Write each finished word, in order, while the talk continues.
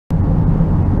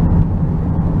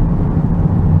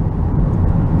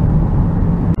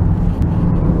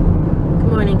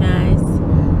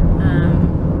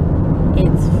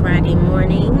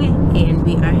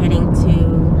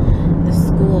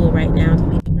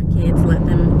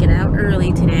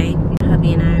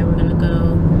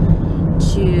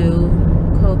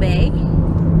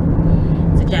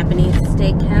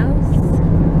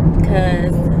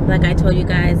told you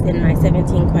guys in my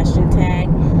 17 question tag,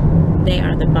 they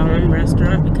are the bomb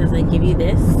restaurant because they give you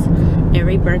this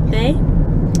every birthday,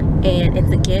 and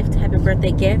it's a gift, happy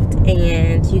birthday gift,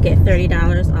 and you get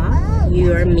 $30 off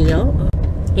your meal.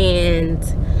 And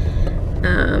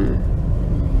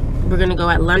we're gonna go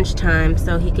at lunchtime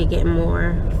so he could get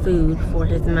more food for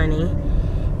his money.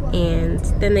 And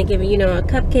then they give you, you know, a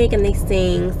cupcake and they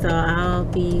sing, so I'll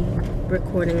be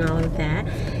recording all of that.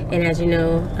 And as you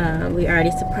know, we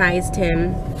already surprised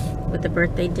him with the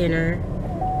birthday dinner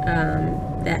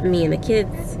that me and the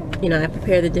kids, you know, I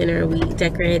prepared the dinner, we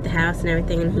decorated the house and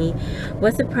everything, and he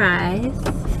was surprised.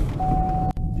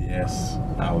 Yes,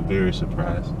 I was very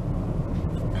surprised.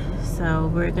 So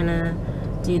we're gonna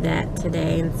do that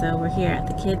today, and so we're here at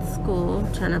the kids' school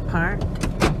trying to park.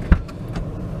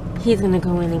 He's gonna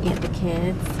go in and get the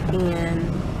kids, and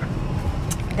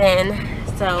then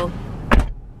so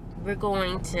we're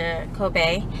going to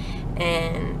Kobe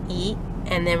and eat,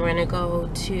 and then we're gonna go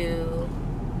to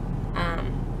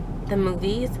the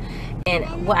movies.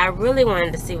 And what I really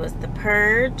wanted to see was The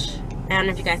Purge. I don't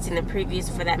know if you guys seen the previews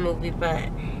for that movie, but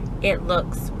it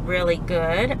looks really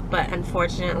good, but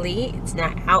unfortunately it's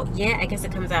not out yet. I guess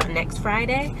it comes out next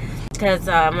Friday, because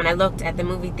when I looked at the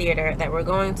movie theater that we're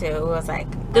going to, it was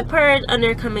like The Purge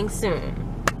under coming soon.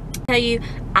 I tell you,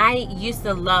 I used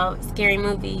to love scary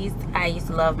movies. I used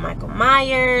to love Michael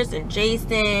Myers and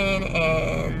Jason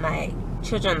and like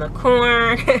Children of the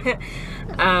Corn,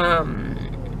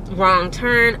 Wrong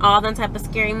Turn, all them type of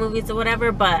scary movies or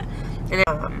whatever. But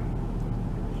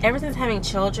ever since having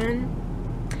children,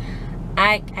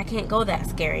 I can't go that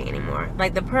scary anymore.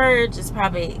 Like The Purge is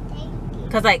probably,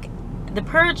 because like The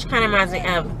Purge kind of reminds me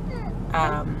of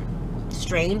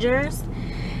Strangers,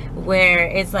 where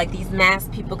it's like these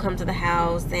masked people come to the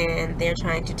house and they're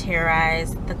trying to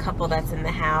terrorize the couple that's in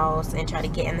the house and try to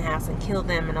get in the house and kill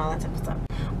them and all that type of stuff.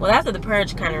 Well, that's what The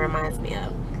Purge kind of reminds me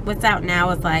of. What's out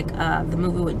now is like the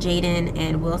movie with Jaden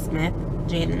and Will Smith.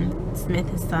 Jaden Smith,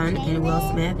 his son, and Will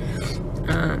Smith.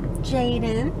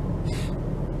 Jaden.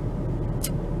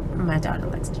 My daughter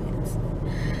likes Jaden.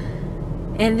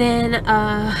 And then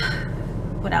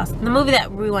what else? The movie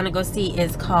that we want to go see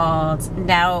is called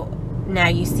Now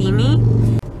You See Me.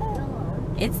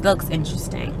 It looks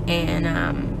interesting, and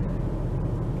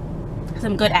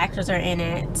some good actors are in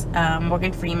it.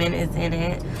 Morgan Freeman is in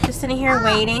it. Just sitting here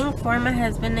waiting for my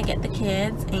husband to get the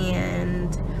kids,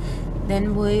 and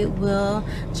then we will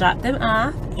drop them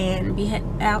off and be head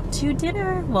out to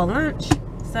dinner, well, lunch.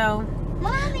 So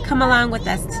come along with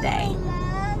us today.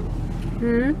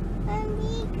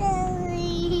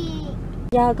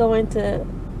 Y'all going to,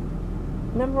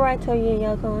 remember where I told you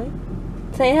y'all going?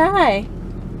 Say hi.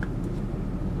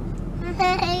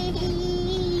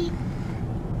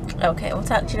 Okay, we'll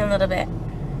talk to you in a little bit.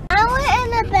 I went in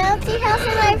the bouncy house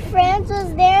and my friends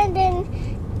was there,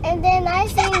 and then I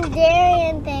seen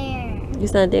Darian there. You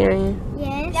saw Darian?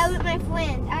 Yes. Yeah, with my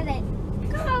friends. I was like,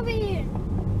 come over here.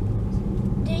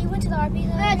 Did you went to the RP?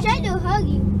 I tried to hug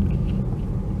you.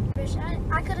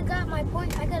 I could have got my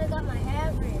point. I could have got my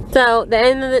average. So the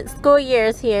end of the school year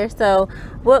is here. So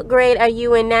what grade are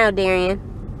you in now, Darian?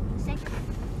 Second.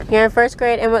 You're in first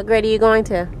grade, and what grade are you going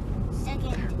to?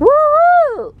 Second.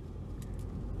 Woo!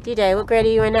 DJ, what grade are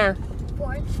you in now?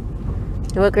 Fourth.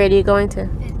 And what grade are you going to?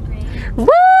 Fifth grade.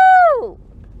 Woo!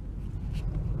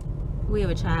 We have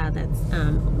a child that's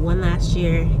one last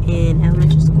year in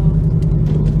elementary school,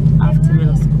 off to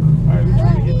middle school. Alright, we're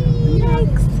trying to get them.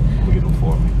 Yikes. We'll get them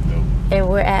for me. And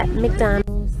we're at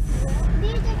McDonald's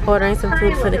ordering some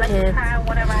food for the kids.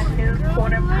 One of our new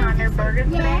quarter pounder burgers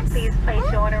today. Please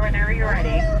place your order whenever you're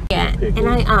ready. Yeah, and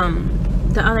I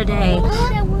the other day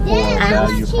I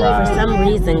was for some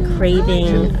reason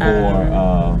craving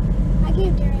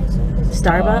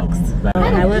Starbucks. So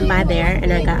I went by there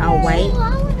and I got a white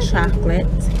chocolate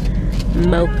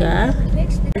mocha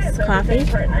coffee.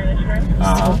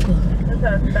 So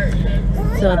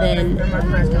good. So then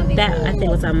that I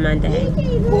think was on Monday,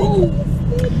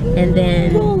 and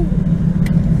then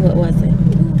what was it?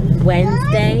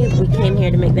 Wednesday we came here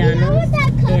to McDonald's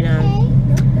and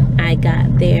I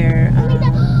got their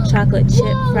chocolate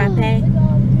chip frappe,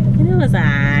 and it was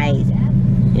alright.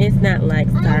 It's not like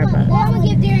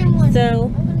Starbucks.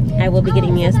 So I will be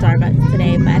getting me a Starbucks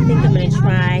today, but I think I'm gonna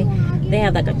try. They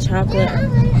have like a chocolate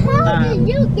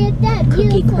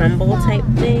cookie crumble type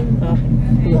thing. Oh,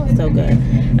 it looks so good.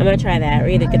 I'm gonna try that, or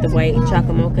either get the white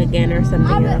chocolate mocha again or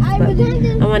something else. But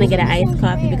I want to get an iced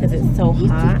coffee because it's so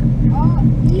hot,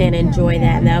 and enjoy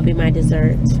that. And that'll be my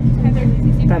dessert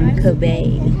from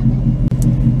Kobe.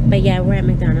 But yeah, we're at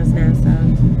McDonald's now, so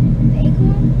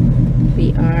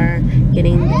We are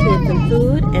getting the kids some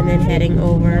food and then heading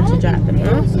over to drop them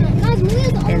off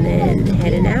and then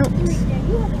heading out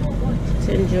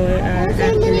to enjoy our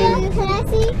afternoon.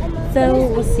 So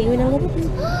we'll see you in a little bit.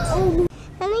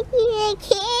 I'm making a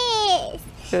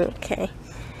kiss. Okay.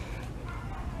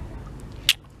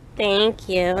 Thank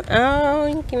you. Oh,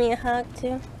 you give me a hug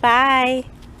too. Bye.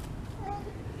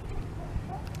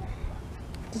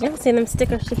 Did y'all see them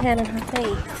stickers she had on her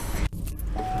face?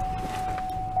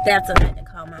 That's what I like to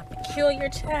call my peculiar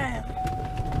child.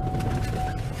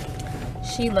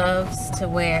 She loves to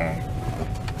wear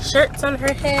shirts on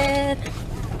her head.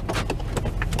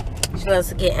 She loves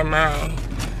to get in my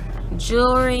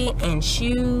jewelry and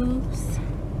shoes.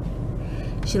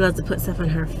 She loves to put stuff on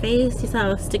her face. You saw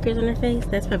those stickers on her face?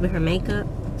 That's probably her makeup.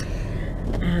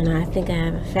 I don't know. I think I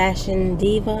have a fashion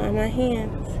diva on my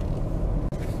hands.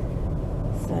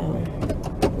 So,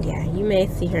 yeah, you may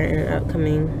see her in an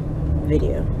upcoming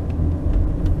video.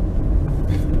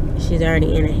 She's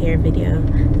already in a hair video.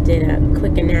 Did a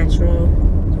quick and natural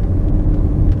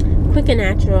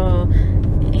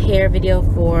hair video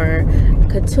for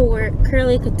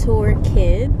curly couture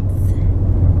kids,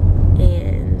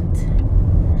 and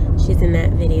she's in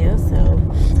that video, so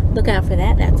look out for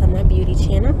that. That's on my beauty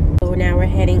channel. So now we're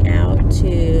heading out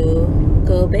to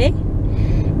Kobe,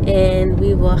 and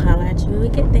we will holler at you when we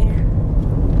get there.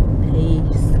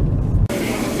 Peace.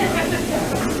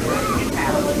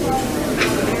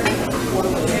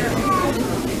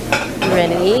 You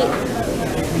ready to eat?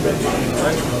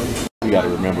 We gotta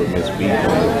remember Miss B. Get a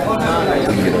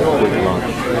quick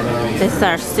lunch. This is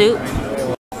our soup.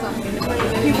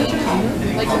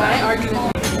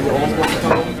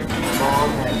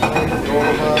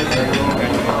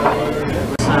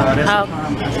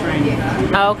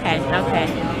 Oh, okay, okay.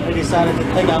 We decided to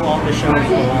take out all the shows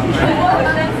for lunch.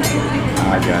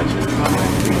 I got you.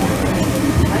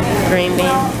 Green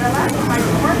beans.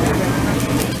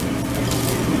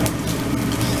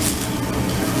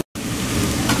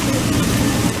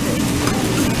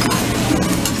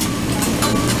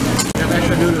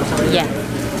 Yeah.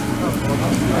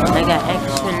 I got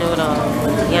extra noodles.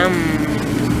 Yum.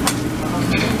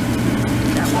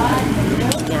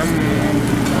 Yum.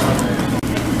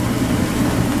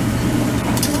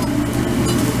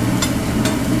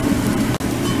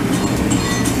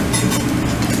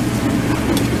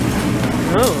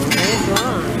 Oh, very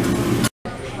long.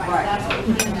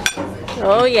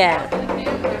 Oh, yeah.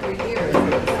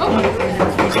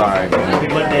 Sorry. We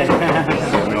put that.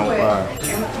 Set me on fire.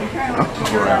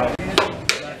 Right.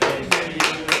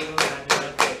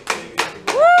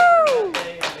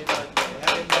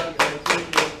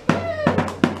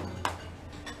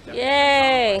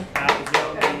 Yay!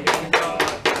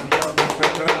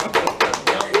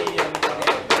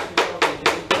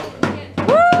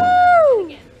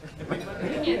 Woo!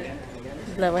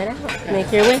 Blow it out.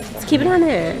 Make your wish. Just keep it on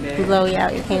there. Blow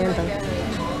out your candle.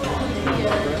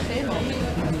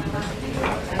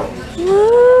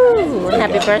 Woo!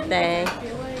 Happy birthday.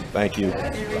 Thank you.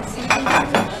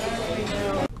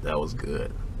 That was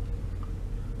good.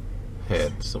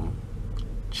 Had some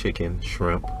chicken,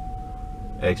 shrimp,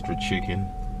 extra chicken,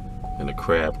 and a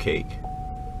crab cake.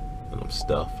 And I'm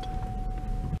stuffed.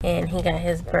 And he got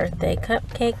his birthday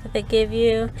cupcake that they give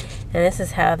you. And this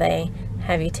is how they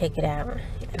have you take it out.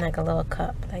 In like a little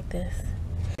cup like this.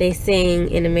 They sing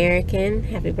in American,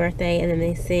 happy birthday, and then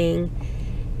they sing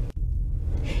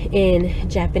in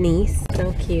Japanese.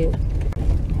 So cute.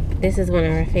 This is one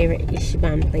of our favorite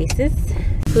Ichiban places.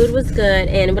 Food was good,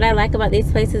 and what I like about these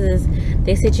places is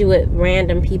they sit you with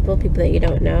random people that you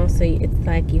don't know, so it's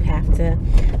like you have to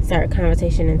start a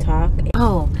conversation and talk.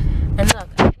 Oh, and look,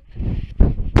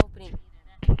 opening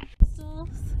either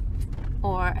stools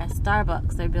or a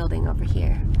Starbucks they're building over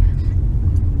here.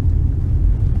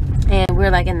 And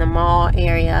we're like in the mall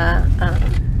area.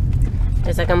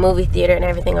 There's like a movie theater and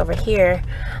everything over here,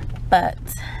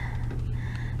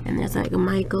 and there's like a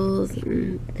Michael's,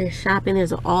 and there's shopping.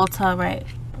 There's an Ulta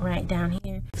right down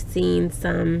here. I've seen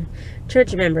some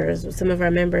church members, some of our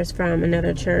members from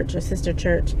another church, a sister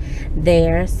church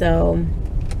there. So,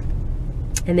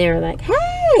 and they were like,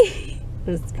 "Hey!"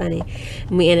 It was funny.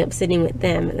 And we ended up sitting with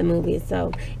them at the movies.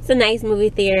 So it's a nice movie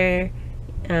theater.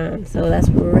 So that's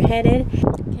where we're headed.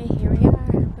 Okay, here we are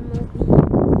at the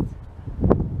movies.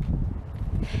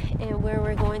 And where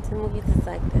we're going to the movies is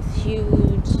like this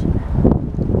huge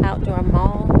outdoor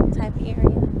mall type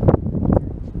area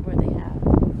where they have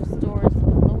stores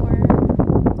galore.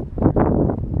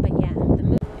 But yeah, the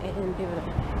movie, I didn't be able to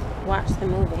watch the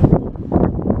movie.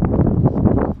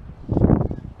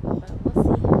 But we'll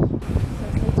see.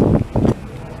 So stay tuned.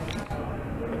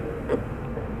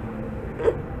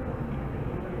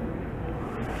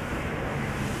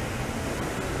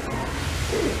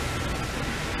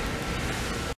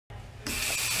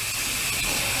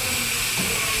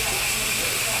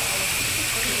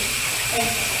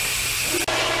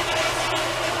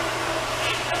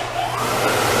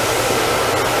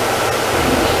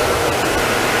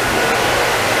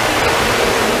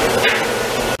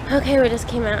 Okay, we just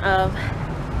came out of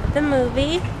the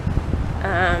movie.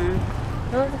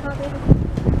 What was it called, baby?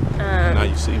 Now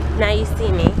You See Me. Now You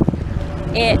See Me.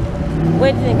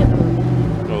 What did you think of the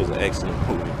movie? It was an excellent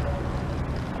movie.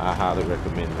 I highly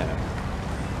recommend that.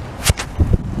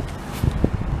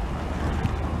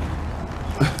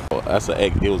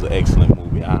 It was an excellent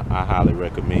movie. I highly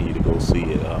recommend you to go see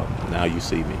it. Now You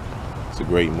See Me. It's a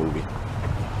great movie.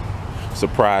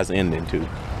 Surprise ending too.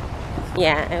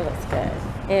 Yeah, it was good.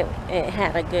 It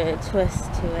had a good twist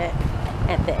to it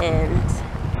at the end.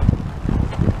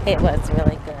 It was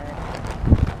really good.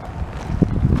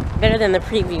 Better than the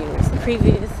previews. The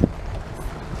previews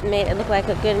made it look like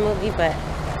a good movie, but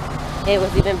it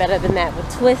was even better than that with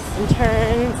twists and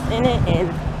turns in it,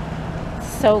 and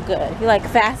so good. If you like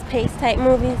fast-paced type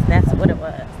movies, that's what it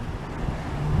was.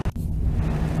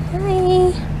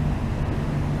 Hi.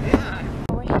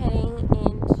 We're heading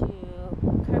into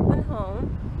Kirkland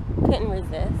Home. Couldn't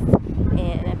resist,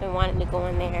 and I've been wanting to go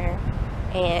in there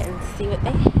and see what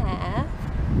they have.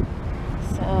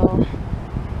 So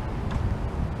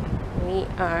we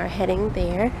are heading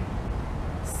there.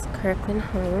 It's Kirkland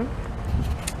Home.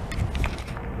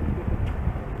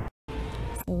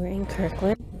 So we're in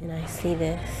Kirkland, and I see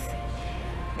this.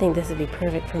 I think this would be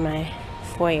perfect for my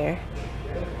foyer,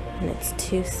 and it's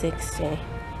 $260.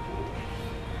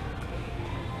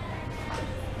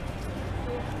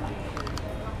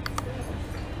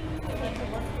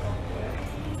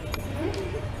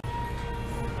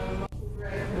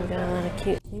 We got a lot of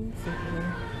cute things in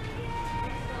here.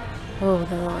 Oh,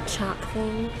 the little chalk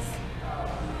things.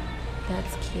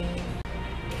 That's cute.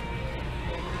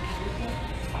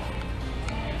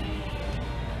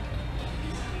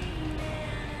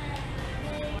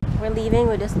 We're leaving.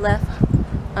 We just left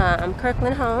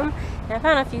Kirkland Home, and I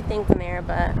found a few things in there,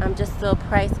 but I'm just still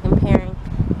price comparing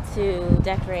to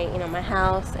decorate, you know, my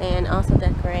house and also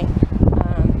decorate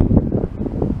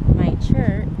my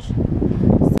church.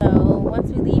 So once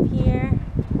we leave here,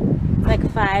 it's like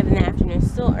 5 in the afternoon.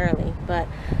 It's still early, but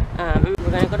we're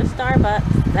gonna go to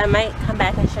Starbucks. I might come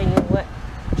back and show you what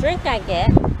drink I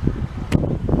get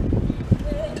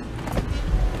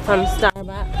from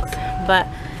Starbucks, but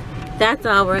that's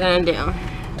all we're gonna do.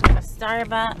 Go to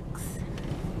Starbucks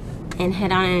and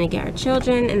head on in and get our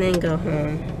children and then go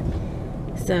home.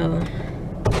 So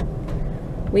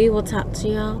we will talk to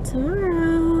y'all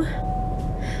tomorrow.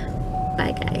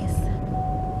 Bye, guys.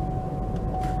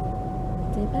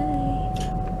 Say bye.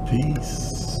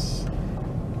 Peace.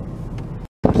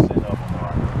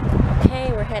 Okay,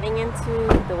 we're heading into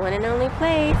the one and only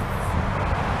place,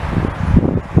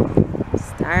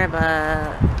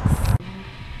 Starbucks.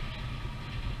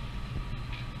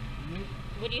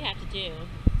 What do you have to do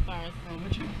as far as...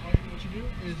 What you do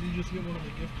is you just get one of the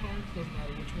gift cards, doesn't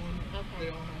matter which one. Okay. They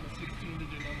all have a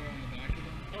 16-digit number on the back of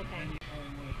them. Okay. And you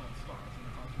earn what they call stars, and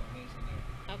it talks about those in there.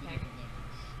 Okay.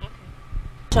 Okay.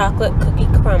 Chocolate cookie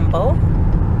crumble.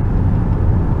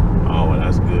 Oh, well,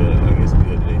 that's good. I guess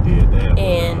good that they did that.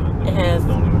 And it has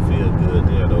don't even feel good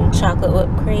there though. chocolate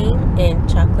whipped cream and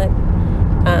chocolate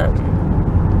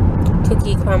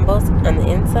cookie crumbles on the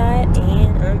inside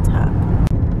and on top.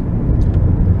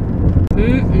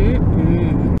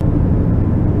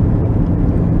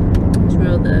 It's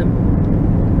real good.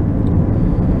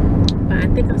 But I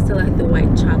think I still like the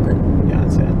white chocolate. Yeah,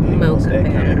 I'd say I think once that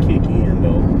kind of kick in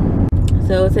though.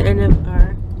 So it's the end of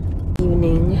our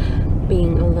evening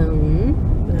being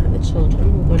alone without the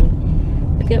children. We're going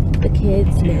to pick up the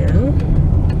kids now.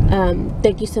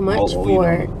 Thank you so much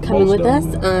for coming with us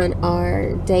on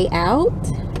our day out,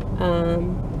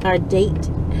 our date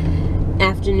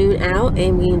afternoon out,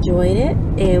 and we enjoyed it,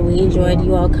 and we enjoyed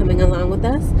you all coming along with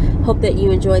us. Hope that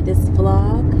you enjoyed this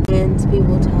vlog, and we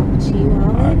will talk to you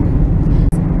all later.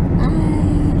 Bye.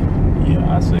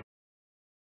 Yeah, I say